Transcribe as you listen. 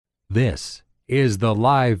This is the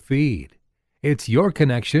live feed. It's your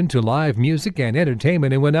connection to live music and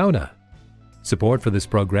entertainment in Winona. Support for this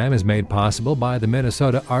program is made possible by the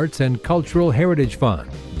Minnesota Arts and Cultural Heritage Fund.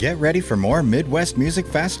 Get ready for more Midwest Music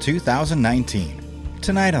Fest 2019.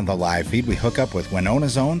 Tonight on the live feed, we hook up with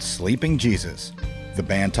Winona's own Sleeping Jesus. The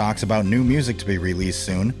band talks about new music to be released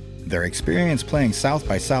soon, their experience playing South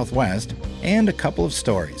by Southwest, and a couple of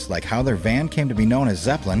stories like how their van came to be known as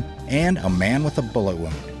Zeppelin and a man with a bullet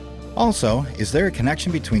wound. Also, is there a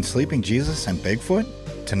connection between Sleeping Jesus and Bigfoot?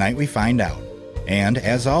 Tonight we find out. And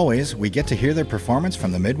as always, we get to hear their performance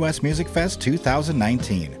from the Midwest Music Fest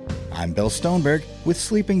 2019. I'm Bill Stoneberg with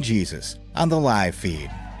Sleeping Jesus on the live feed.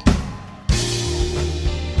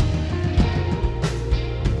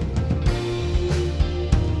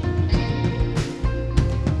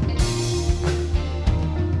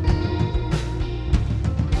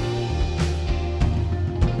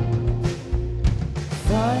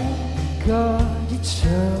 God, it's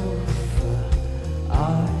over.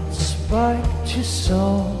 I spiked your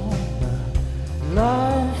soul,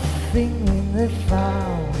 laughing when they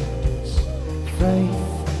found us,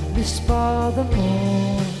 faithless by the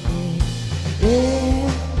morning, in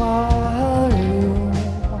my room,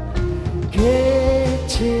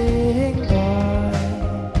 getting by,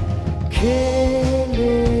 killing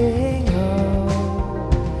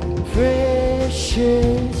all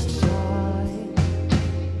precious.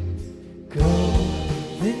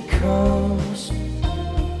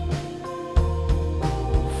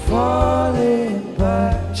 Falling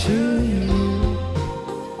back to you,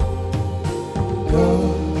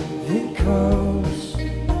 golden coast,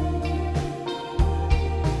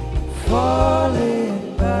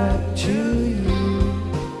 falling back to you.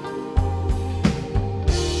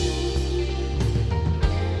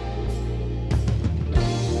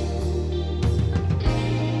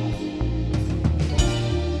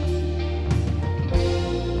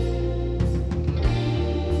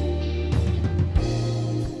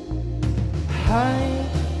 Hang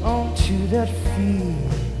on to that feeling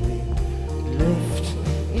left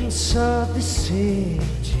inside the city.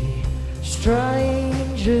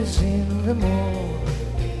 Strangers in the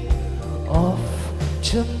morning, off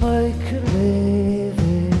to make a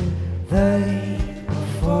living. They are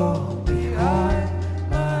far behind,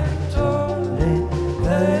 my darling.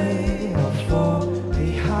 They are far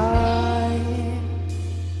behind.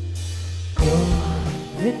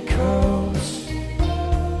 Golden coast,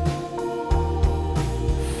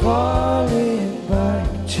 falling back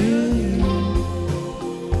to you,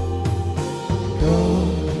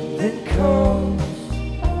 golden coast,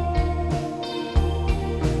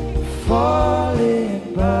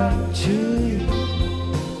 falling back to you.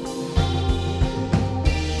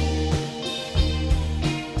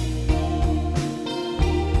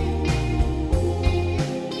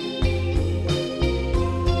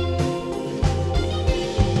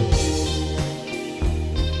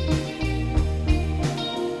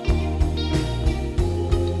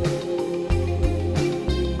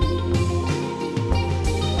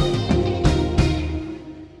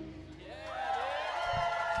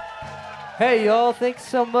 Hey y'all, thanks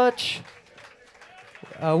so much.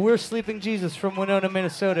 We're Sleeping Jesus from Winona,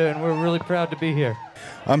 Minnesota, and we're really proud to be here.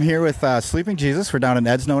 I'm here with Sleeping Jesus. We're down at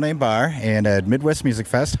Ed's No Name Bar and at Midwest Music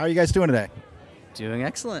Fest. How are you guys doing today? Doing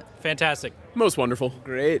excellent. Fantastic. Most wonderful.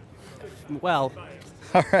 Great. Well.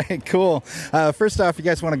 All right, cool. First off, you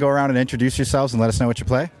guys want to go around and introduce yourselves and let us know what you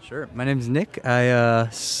play? Sure. My name's Nick. I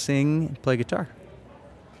sing and play guitar.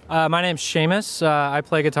 My name's Seamus. I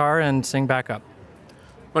play guitar and sing backup.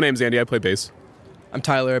 My name's Andy. I play bass. I'm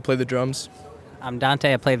Tyler. I play the drums. I'm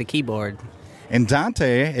Dante. I play the keyboard. And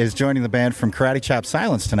Dante is joining the band from Karate Chop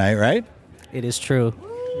Silence tonight, right? It is true.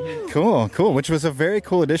 Cool, which was a very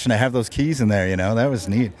cool addition to have those keys in there, you know. That was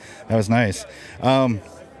neat. That was nice. I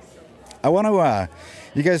want to,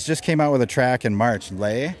 you guys just came out with a track in March,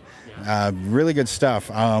 Lay. Really good stuff.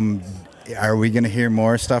 Are we going to hear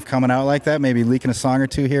more stuff coming out like that? Maybe leaking a song or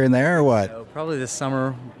two here and there, or what? Probably this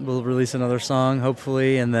summer we'll release another song,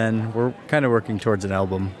 hopefully, and then we're kind of working towards an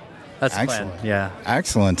album. That's the plan. Yeah.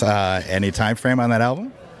 Excellent. Any time frame on that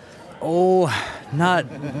album? Oh,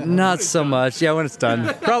 not so much. Yeah, when it's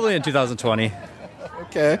done. Probably in 2020.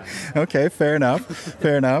 Okay, fair enough.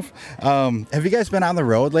 Have you guys been on the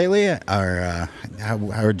road lately,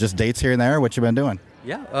 or just dates here and there? What you been doing?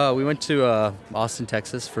 Yeah, we went to Austin,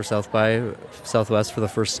 Texas for South by Southwest for the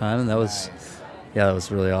first time, and that was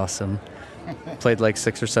really awesome. Played like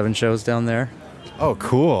 6 or 7 shows down there. Oh,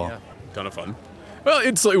 cool. Yeah. Ton of fun. Well,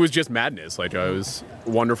 it was just madness. Like, it was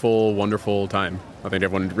wonderful, wonderful time. I think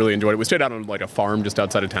everyone really enjoyed it. We stayed out on like a farm just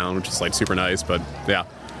outside of town, which is like super nice. But yeah,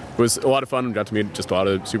 It was a lot of fun. We got to meet just a lot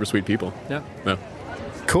of super sweet people. Yeah. Yeah.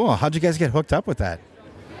 Cool. How'd you guys get hooked up with that?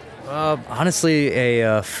 Honestly,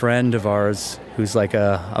 a friend of ours who's like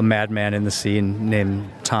a madman in the scene named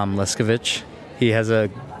Tom Leskovich. He has a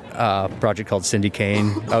project called Cindy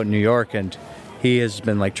Kane out in New York, and he has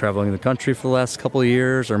been like traveling the country for the last couple of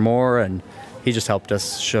years or more, and he just helped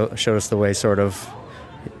us, showed us the way, sort of.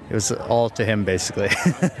 It was all to him, basically.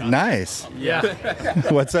 Nice. Yeah.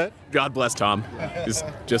 What's that? God bless Tom. He's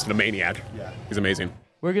just a maniac. He's amazing.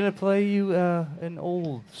 We're going to play you an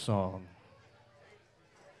old song.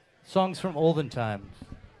 Songs from olden times.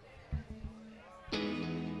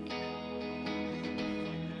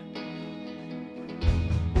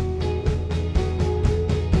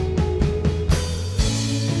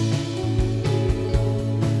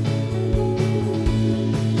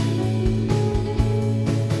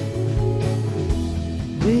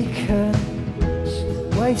 Weekends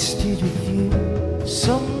wasted with you.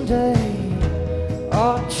 Someday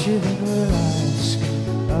our children will ask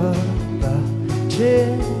about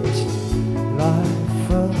it. Life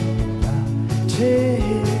about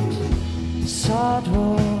it.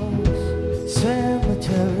 Sidewalks,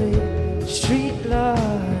 cemetery, street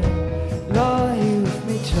light. Lie with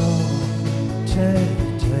me till today.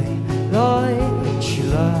 Like you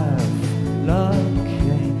laugh like a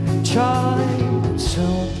child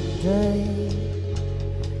someday.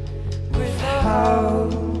 With a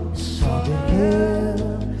house on the hill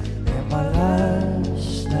and my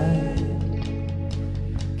last name.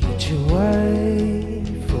 Get away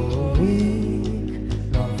for a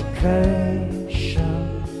week long vacation.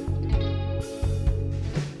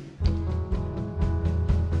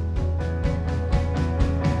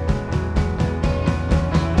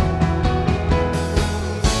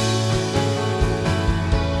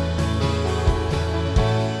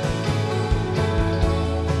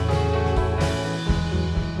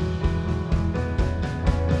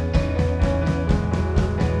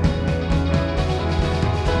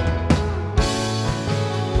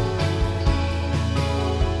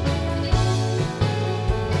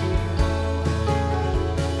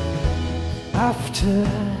 After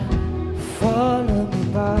follow me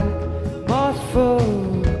back, my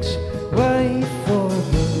folks wait for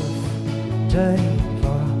birthday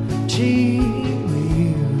party. Will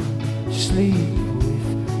you sleep with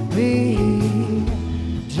me?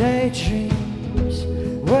 Daydreams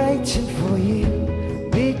waiting for you.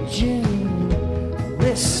 Mid-June,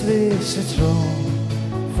 restless at home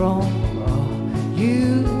from our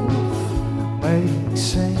youth. Make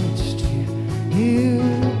sense to you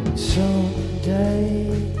someday.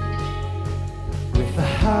 With a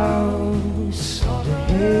house on the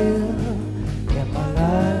hill and my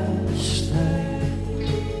last name.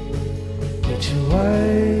 Get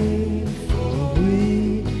away for a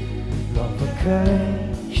week long vacation.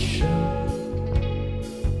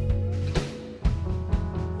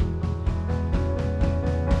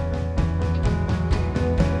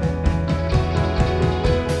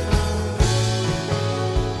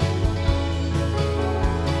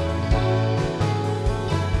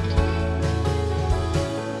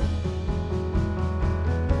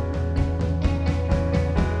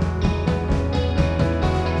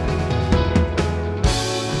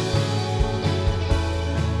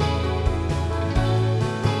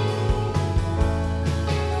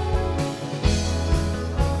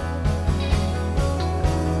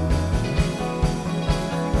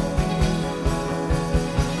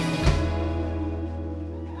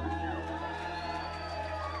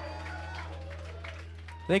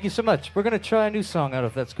 Thank you so much. We're going to try a new song out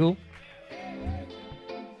if that's cool.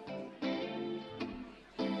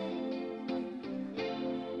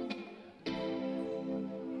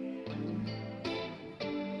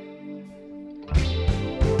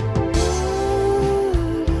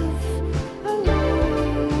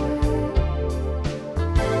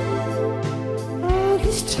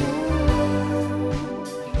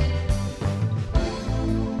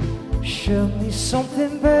 Show me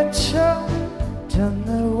something better. Don't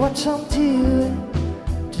know what I'm doing,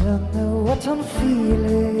 don't know what I'm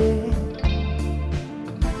feeling.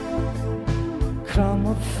 Come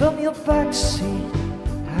up from your backseat,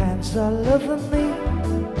 hands all over me.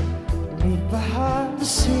 Leave behind the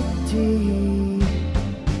city.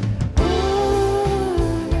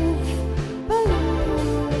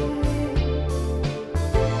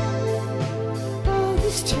 All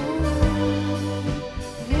this time.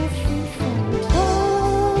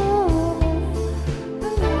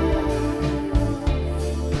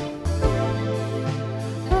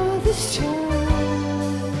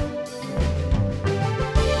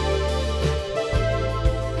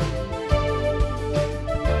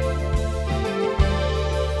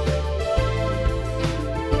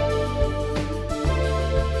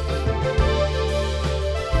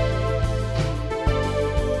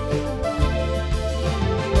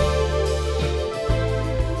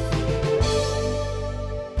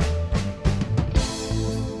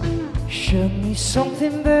 Show me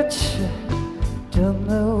something better. Don't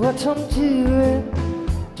know what I'm doing.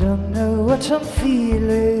 Don't know what I'm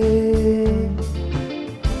feeling.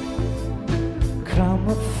 Climb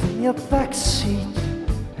up from your backseat,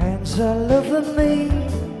 hands all over me.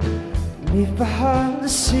 Leave behind the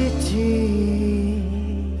city.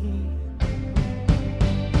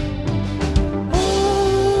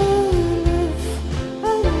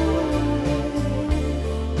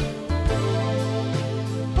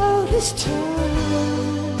 This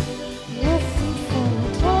time, nothing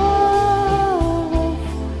from all of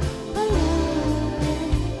alive.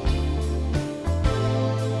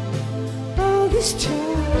 Oh, this time.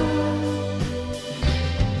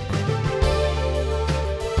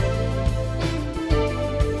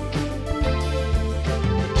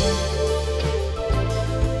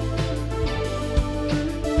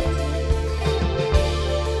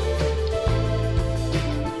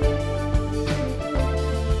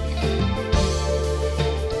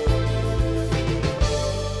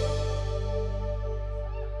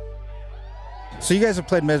 So you guys have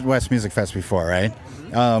played Midwest Music Fest before, right?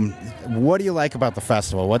 What do you like about the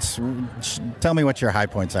festival? Tell me what your high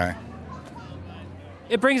points are.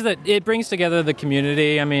 It brings together the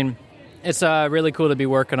community. I mean, it's really cool to be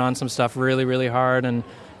working on some stuff really, really hard, and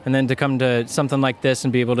then to come to something like this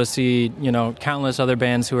and be able to see, you know, countless other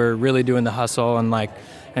bands who are really doing the hustle and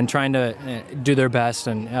trying to do their best,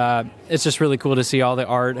 and it's just really cool to see all the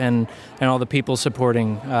art and all the people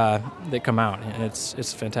supporting that come out, and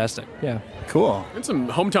it's fantastic. Yeah, cool. It's some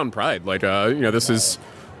hometown pride. Like this is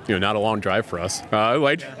not a long drive for us.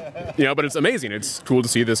 But it's amazing. It's cool to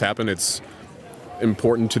see this happen. It's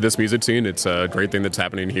important to this music scene. It's a great thing that's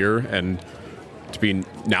happening here, and to be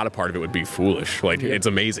not a part of it would be foolish. It's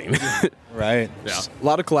amazing. Right. Yeah. A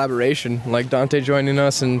lot of collaboration, like Dante joining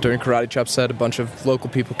us, and during Karate Chop set, a bunch of local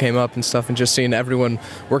people came up and stuff, and just seeing everyone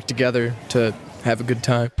work together to have a good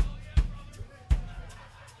time.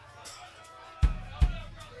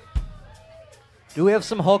 Do we have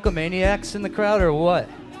some Hulkamaniacs in the crowd or what?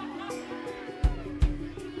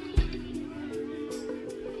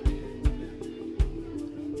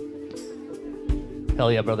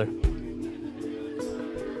 Hell yeah, brother.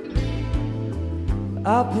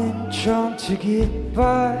 I've been trying to get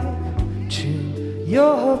back to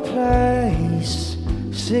your place.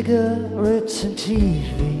 Cigarettes and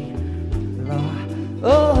TV. Lie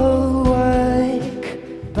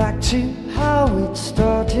awake. Back to how it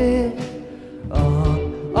started.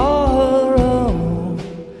 On our own.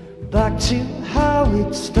 Back to how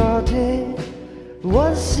it started.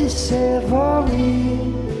 Was this ever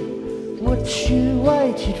real? What you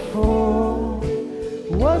waited for?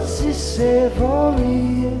 Was this ever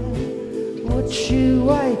real? What you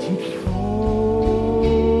waited for?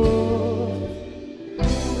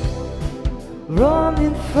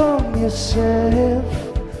 Running from yourself,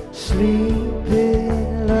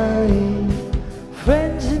 sleeping late.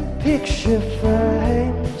 Friends in picture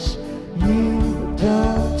frames you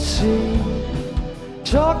don't see.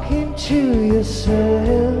 Talking to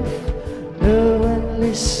yourself, no one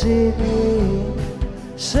listening.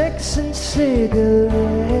 Sex and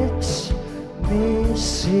cigarettes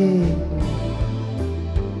missing.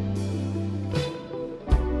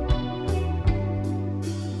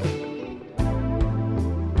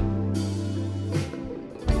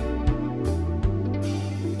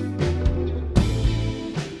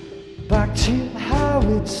 Back to how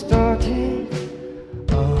it started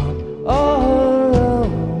on our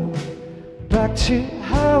own. Back to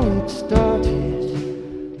how it started.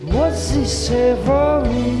 Was this ever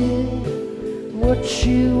real? What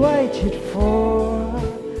you waited for?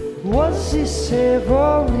 Was this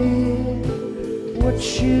ever real?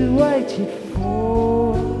 What you waited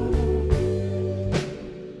for?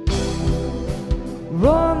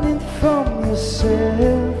 Running from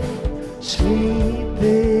yourself,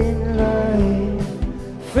 sleeping late.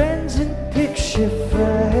 Friends in picture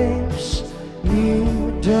frames you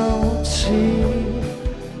don't see.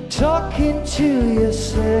 Talking to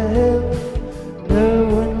yourself, no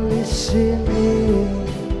one listening.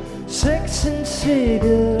 Sex and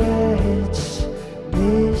cigarettes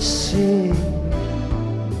missing.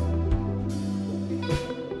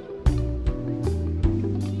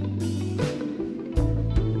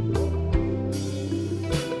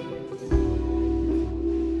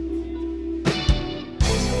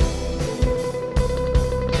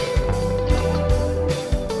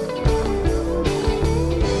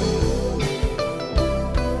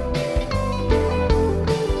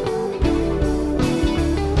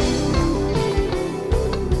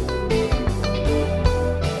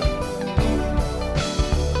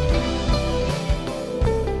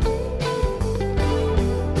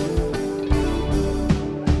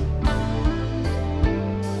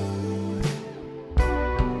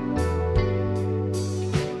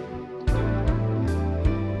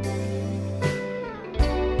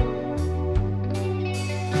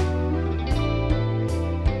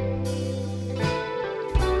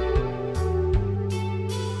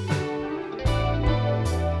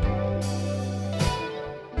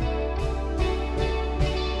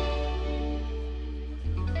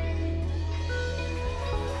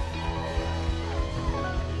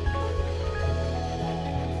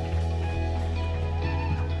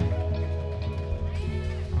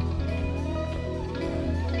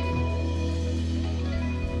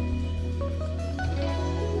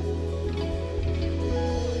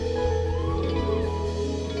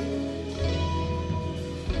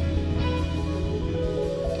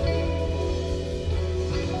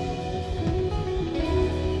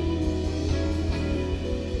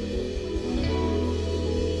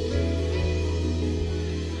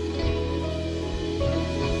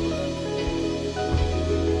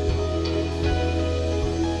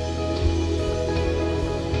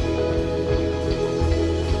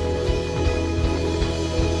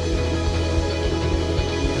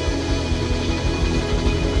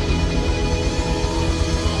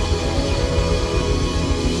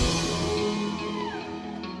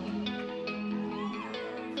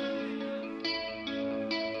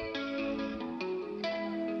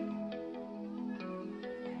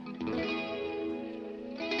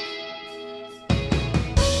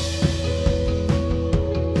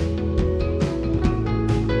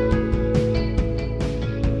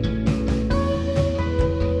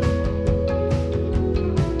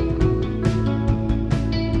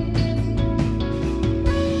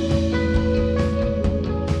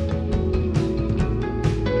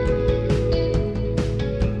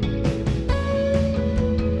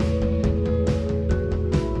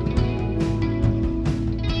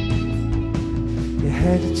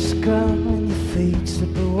 head it's gone when your feet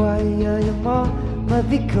slip away. Yeah, your mom might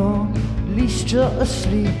be gone, at least you're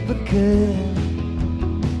asleep again.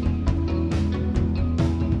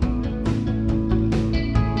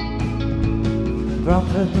 Brown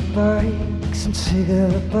paper bags and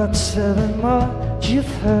cigarette butts selling much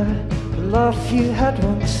you've heard. The laugh you had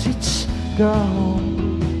once, it's gone.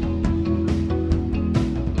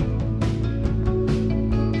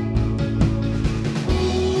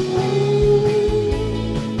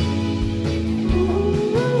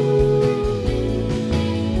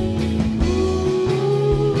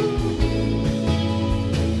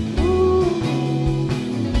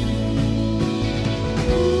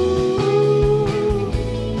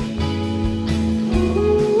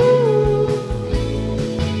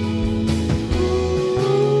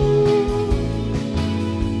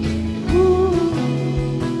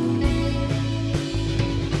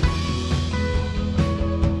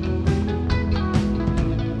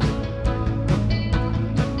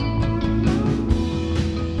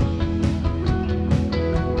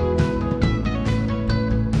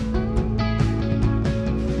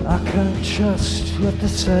 Trust what they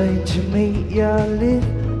say to me. Yeah, I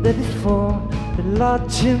lived there before. They lied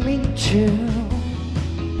to me too.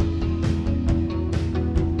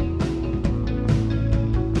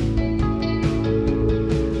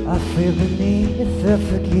 I feel beneath the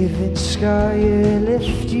forgiving sky. Yeah,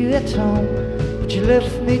 left you at home, but you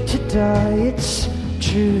left me to die. It's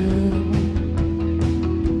true.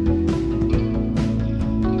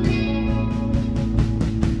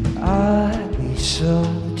 I miss all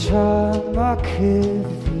the time I could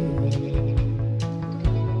with you.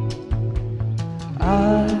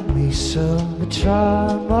 I miss all the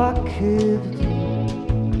time I could with you.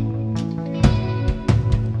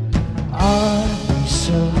 I miss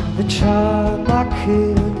all the time I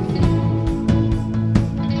could with you.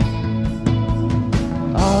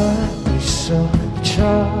 I miss all the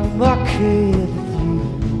time I could with you.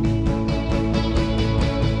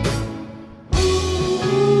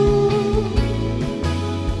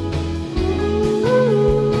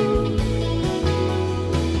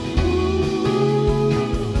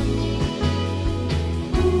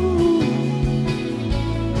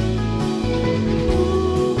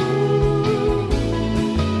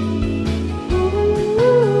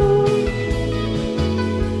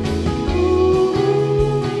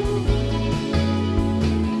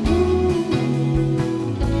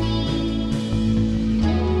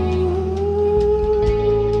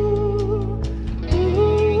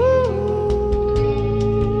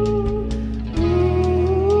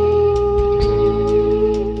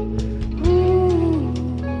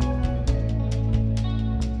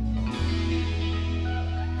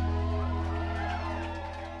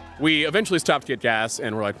 We eventually stopped to get gas,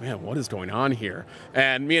 and we're like, man, what is going on here?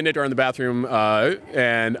 And me and Nick are in the bathroom,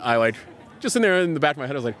 and I just in there in the back of my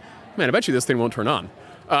head, I was like, man, I bet you this thing won't turn on.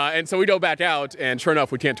 And so we go back out, and sure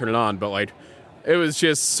enough, we can't turn it on. But it was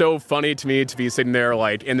just so funny to me to be sitting there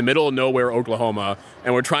in the middle of nowhere, Oklahoma,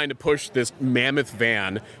 and we're trying to push this mammoth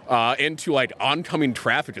van into oncoming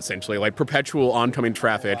traffic, essentially, perpetual oncoming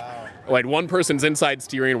traffic. Wow. One person's inside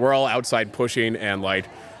steering, we're all outside pushing, and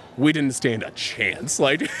we didn't stand a chance. So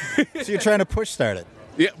you're trying to push start it?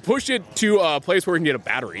 Yeah, push it to a place where we can get a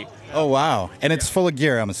battery. Oh, wow. And it's full of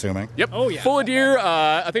gear, I'm assuming. Yep. Oh, yeah. Full of gear.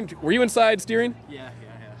 I think, were you inside steering? Yeah.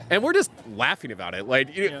 And we're just laughing about it.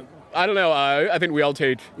 I don't know. I think we all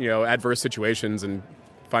take, adverse situations and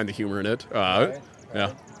find the humor in it.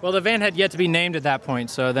 Yeah. Well, the van had yet to be named at that point,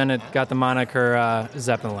 so then it got the moniker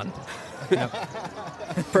Zeppelin. Yep.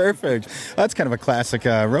 Perfect. That's kind of a classic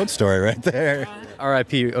road story right there.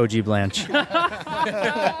 R.I.P. OG Blanche.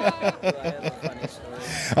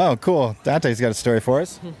 Oh, cool. Dante's got a story for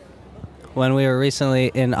us. When we were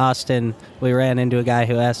recently in Austin, we ran into a guy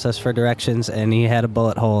who asked us for directions, and he had a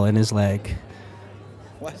bullet hole in his leg.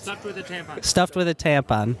 What? Stuffed with a tampon. Stuffed with a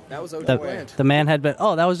tampon. That was OG Blanche. The man had been...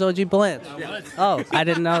 Oh, that was OG Blanche. Oh, I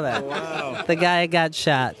didn't know that. Wow. The guy got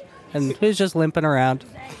shot, and he was just limping around.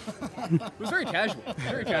 It was very casual.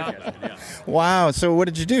 Very casual. Yeah. Wow. So what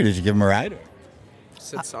did you do? Did you give him a ride?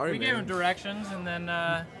 Said sorry, we man. gave him directions and then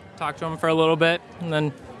talked to him for a little bit and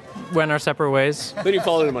then went our separate ways. Then you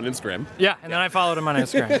followed him on Instagram. Yeah, and then I followed him on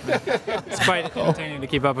Instagram. It's quite entertaining to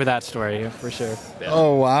keep up with that story, for sure. Yeah.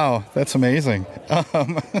 Oh, wow. That's amazing.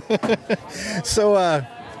 So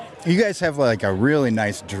you guys have a really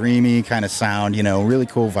nice, dreamy kind of sound, really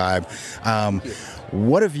cool vibe.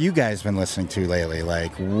 What have you guys been listening to lately?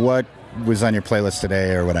 What was on your playlist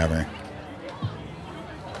today or whatever?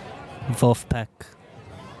 Wolfpack.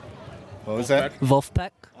 What was that?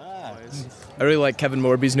 Wolfpack. I really like Kevin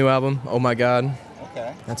Morby's new album, Oh My God.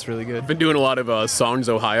 Okay. That's really good. I've been doing a lot of Songs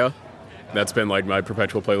Ohio. That's been like my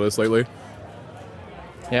perpetual playlist lately.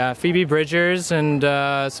 Yeah, Phoebe Bridgers and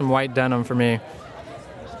some White Denim for me.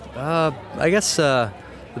 I guess the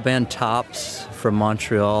band Tops from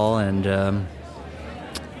Montreal, and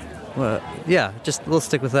well, yeah, just we'll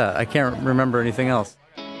stick with that. I can't remember anything else.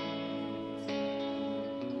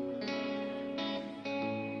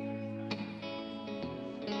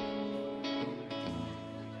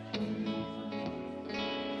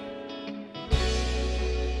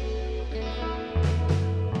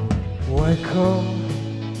 Wake up,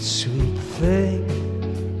 sweet thing.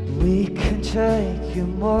 We can take your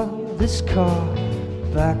mother's car,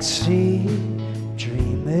 backseat,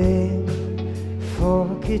 dreaming.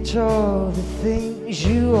 Forget all the things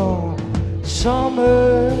you are.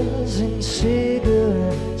 Summers and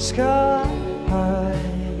cigarette skies,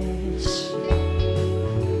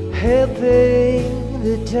 helping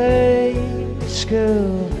the days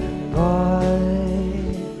go by.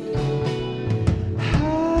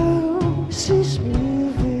 Houses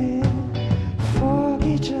moving,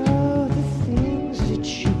 forget all the things that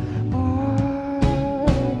you are.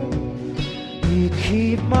 You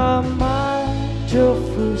keep my mind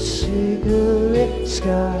off of cigarette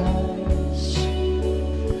skies.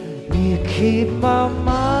 You keep my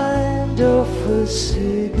mind off of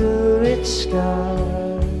cigarette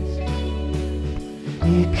skies.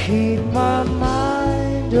 You keep my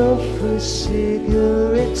mind off of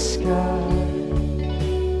cigarette skies.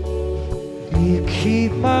 You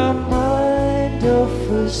keep my mind off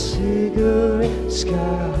of cigarette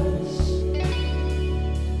skies.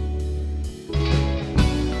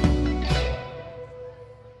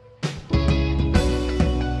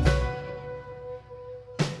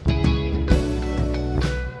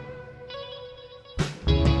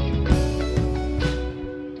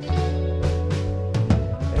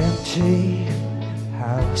 Empty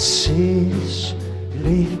houses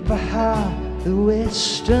leave behind the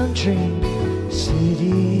western dream.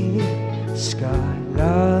 City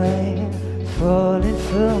skyline falling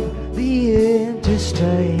from the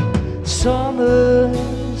interstate.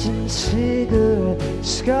 Summers and cigarette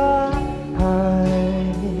skies,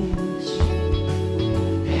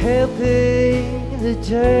 helping the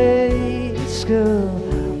days go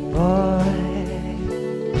by.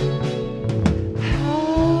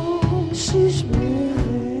 Houses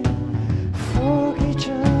moving, forget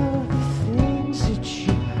all the things that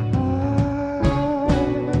you are.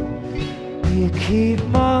 You keep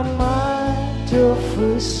my mind off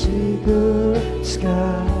of cigarette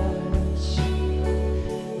skies.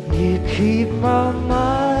 You keep my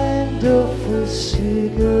mind off of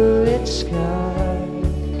cigarette skies.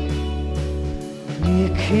 You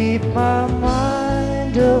keep my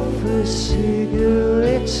mind off of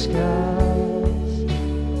cigarette skies.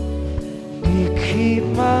 You keep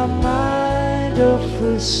my mind off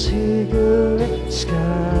of cigarette skies.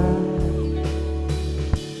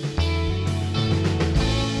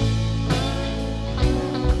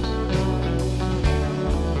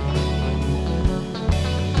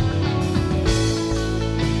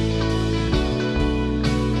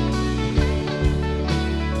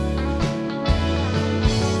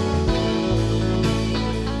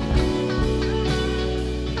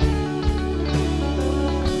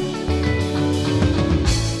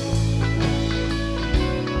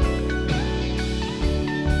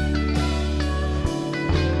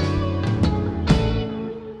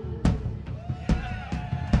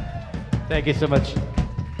 Thank you so much.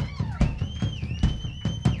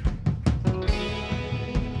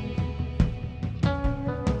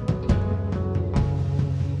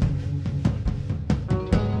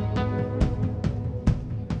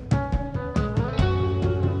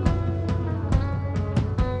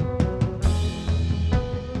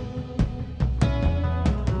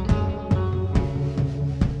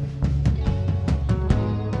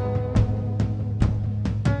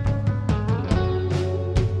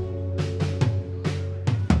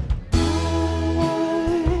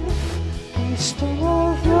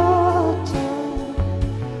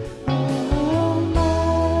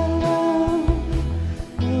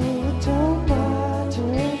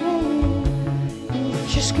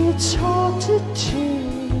 It's hard to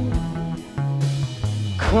do.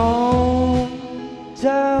 Calm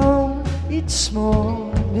down, it's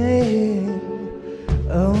morning.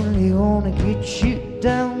 Only wanna get you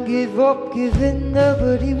down. Give up, giving,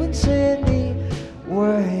 nobody wins anyway.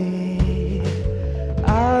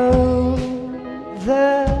 Out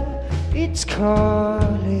there, it's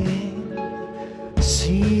calling.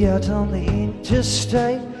 See out on the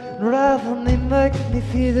interstate, rather than make me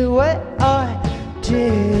feel the way I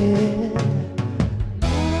did. My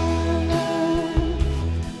life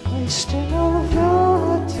wasting all of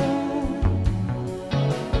your time.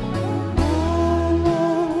 My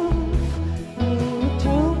love, you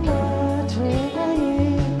don't matter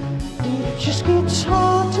now. It just gets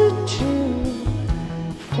harder to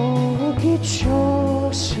forget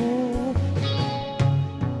yourself.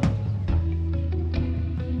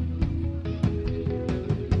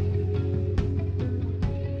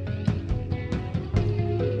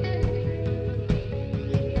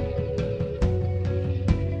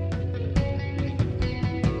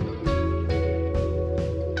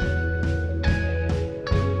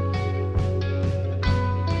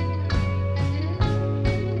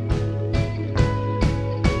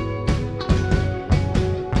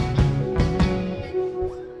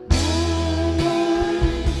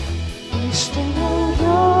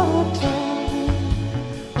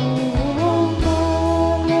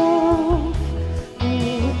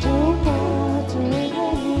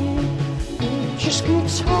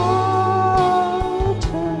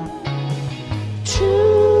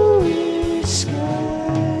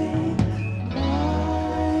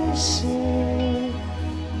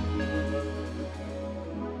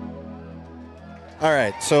 All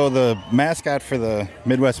right, so the mascot for the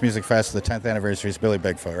Midwest Music Fest, the 10th anniversary, is Billy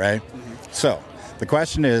Bigfoot, right? Mm-hmm. So the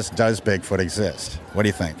question is, does Bigfoot exist? What do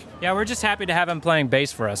you think? Yeah, we're just happy to have him playing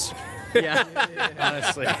bass for us. Yeah,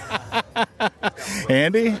 honestly.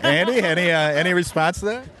 Andy, any response to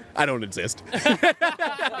that? I don't exist.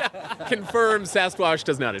 Confirmed Sasquatch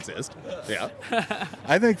does not exist. Yeah.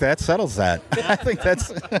 I think that settles that. I think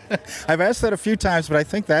that's... I've asked that a few times, but I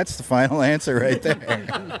think that's the final answer right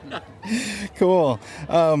there. Cool.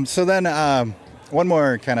 So then one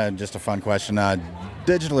more kind of just a fun question.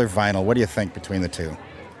 Digital or vinyl, what do you think between the two?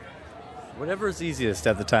 Whatever's easiest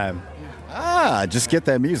at the time. Just get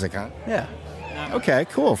that music, huh? Yeah. Okay,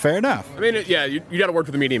 cool. Fair enough. I mean, yeah, you got to work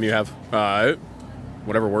with the medium you have.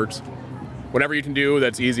 Whatever works. Whatever you can do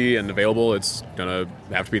that's easy and available, it's going to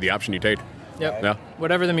have to be the option you take. Yep. Yeah.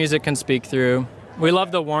 Whatever the music can speak through. We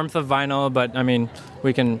love the warmth of vinyl, but I mean,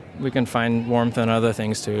 we can find warmth in other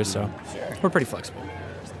things too, so we're pretty flexible.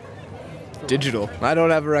 Digital. I don't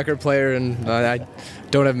have a record player, and I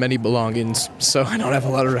don't have many belongings, so I don't have a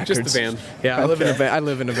lot of records. Just the van. Yeah, I live in a van. I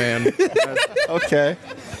live in a van. Okay.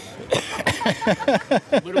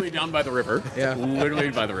 Literally down by the river. Yeah. Literally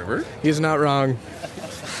by the river. He's not wrong.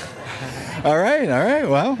 All right.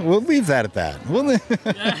 Well, we'll leave that at that.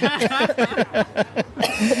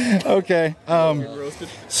 Okay.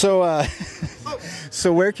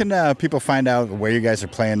 So where can people find out where you guys are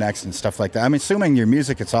playing next and stuff like that? I'm assuming your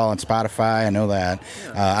music, it's all on Spotify. I know that.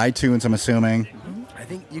 iTunes, I'm assuming. I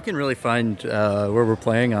think you can really find where we're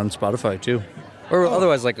playing on Spotify, too. Or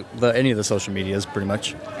otherwise, like any of the social medias, pretty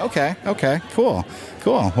much. Okay. Cool.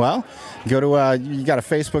 Well, go to, you got a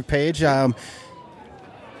Facebook page.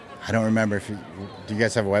 I don't remember if do you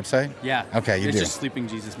guys have a website? Yeah. Okay, you do. It's just Sleeping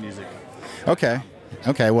Jesus Music. Okay.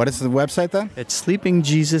 What is the website then? It's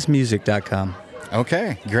sleepingjesusmusic.com.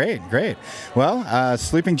 Okay, great. Well,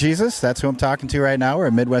 Sleeping Jesus, that's who I'm talking to right now. We're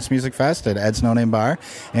at Midwest Music Fest at Ed's No Name Bar.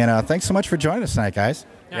 And thanks so much for joining us tonight, guys.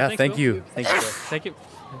 Yeah, thank you. Thank you. Thank you.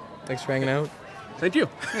 Thanks for hanging out. Thank you.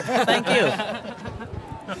 Thank you.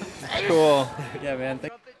 Cool. Yeah, man.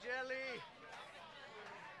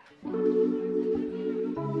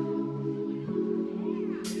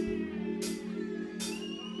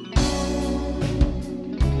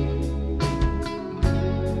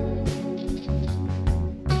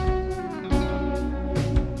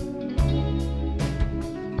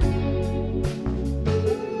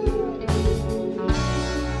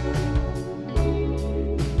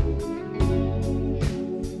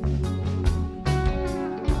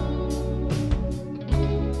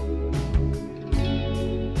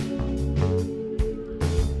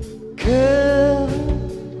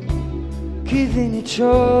 Giving it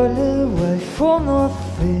all away for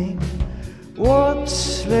nothing.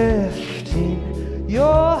 What's left in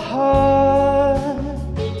your heart?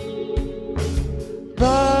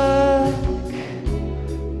 Back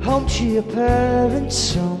home to your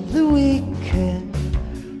parents on the weekend,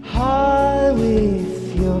 high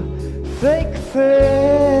with your fake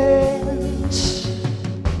friends.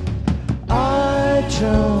 I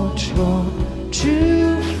don't want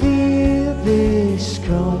to feel this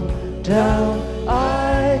come down.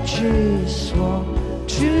 I just want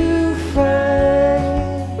to fade.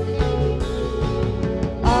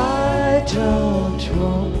 I don't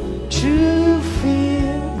want to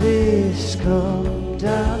feel this come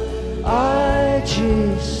down. I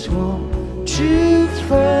just want to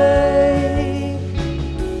fade.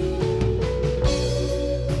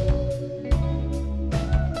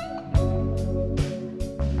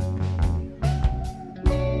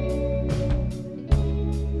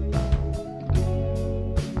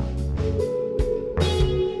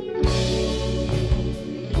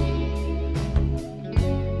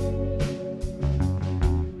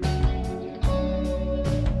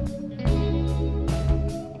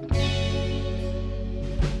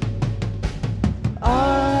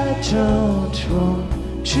 don't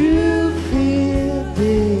want to feel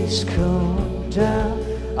this come down.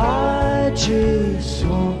 I just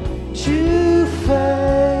want to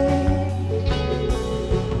fade.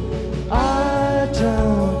 I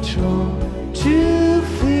don't want to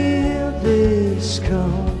feel this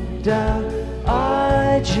come down.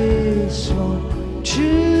 I just want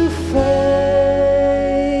to fade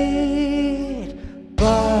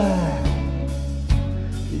by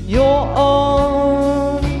your arms.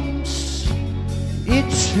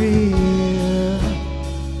 It's real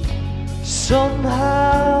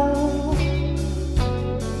somehow.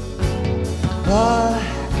 By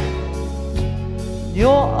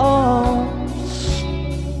your arms,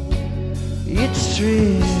 it's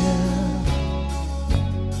real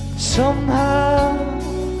somehow.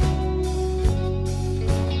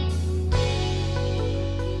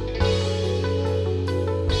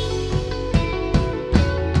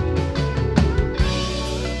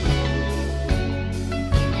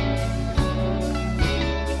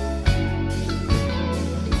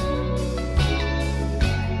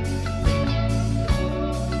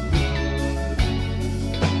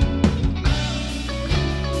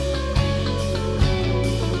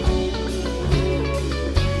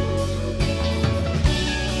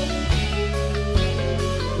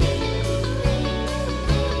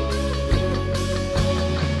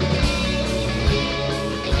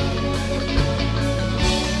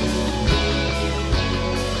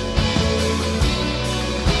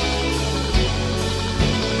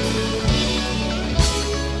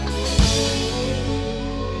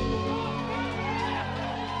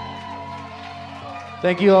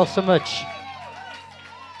 Thank you all so much.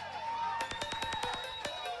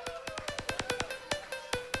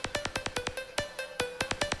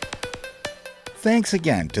 Thanks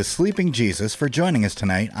again to Sleeping Jesus for joining us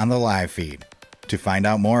tonight on the live feed. To find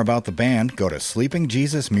out more about the band, go to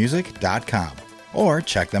sleepingjesusmusic.com or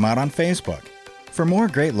check them out on Facebook. For more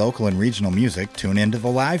great local and regional music, tune into the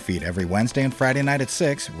live feed every Wednesday and Friday night at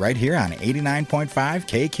 6 right here on 89.5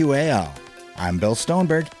 KQAL. I'm Bill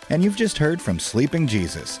Stoneberg, and you've just heard from Sleeping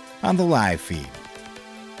Jesus on the live feed.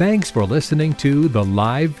 Thanks for listening to The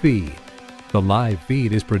Live Feed. The live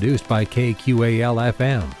feed is produced by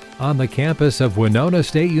KQAL-FM on the campus of Winona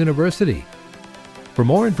State University. For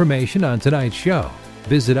more information on tonight's show,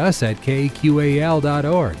 visit us at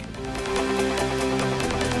kqal.org.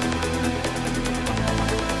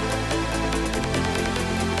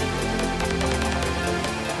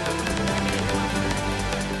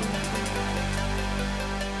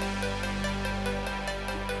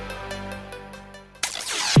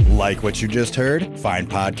 Like what you just heard? Find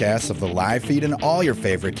podcasts of the live feed and all your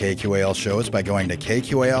favorite KQAL shows by going to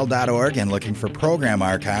kqal.org and looking for program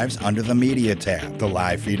archives under the Media tab. The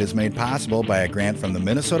live feed is made possible by a grant from the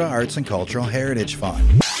Minnesota Arts and Cultural Heritage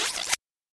Fund.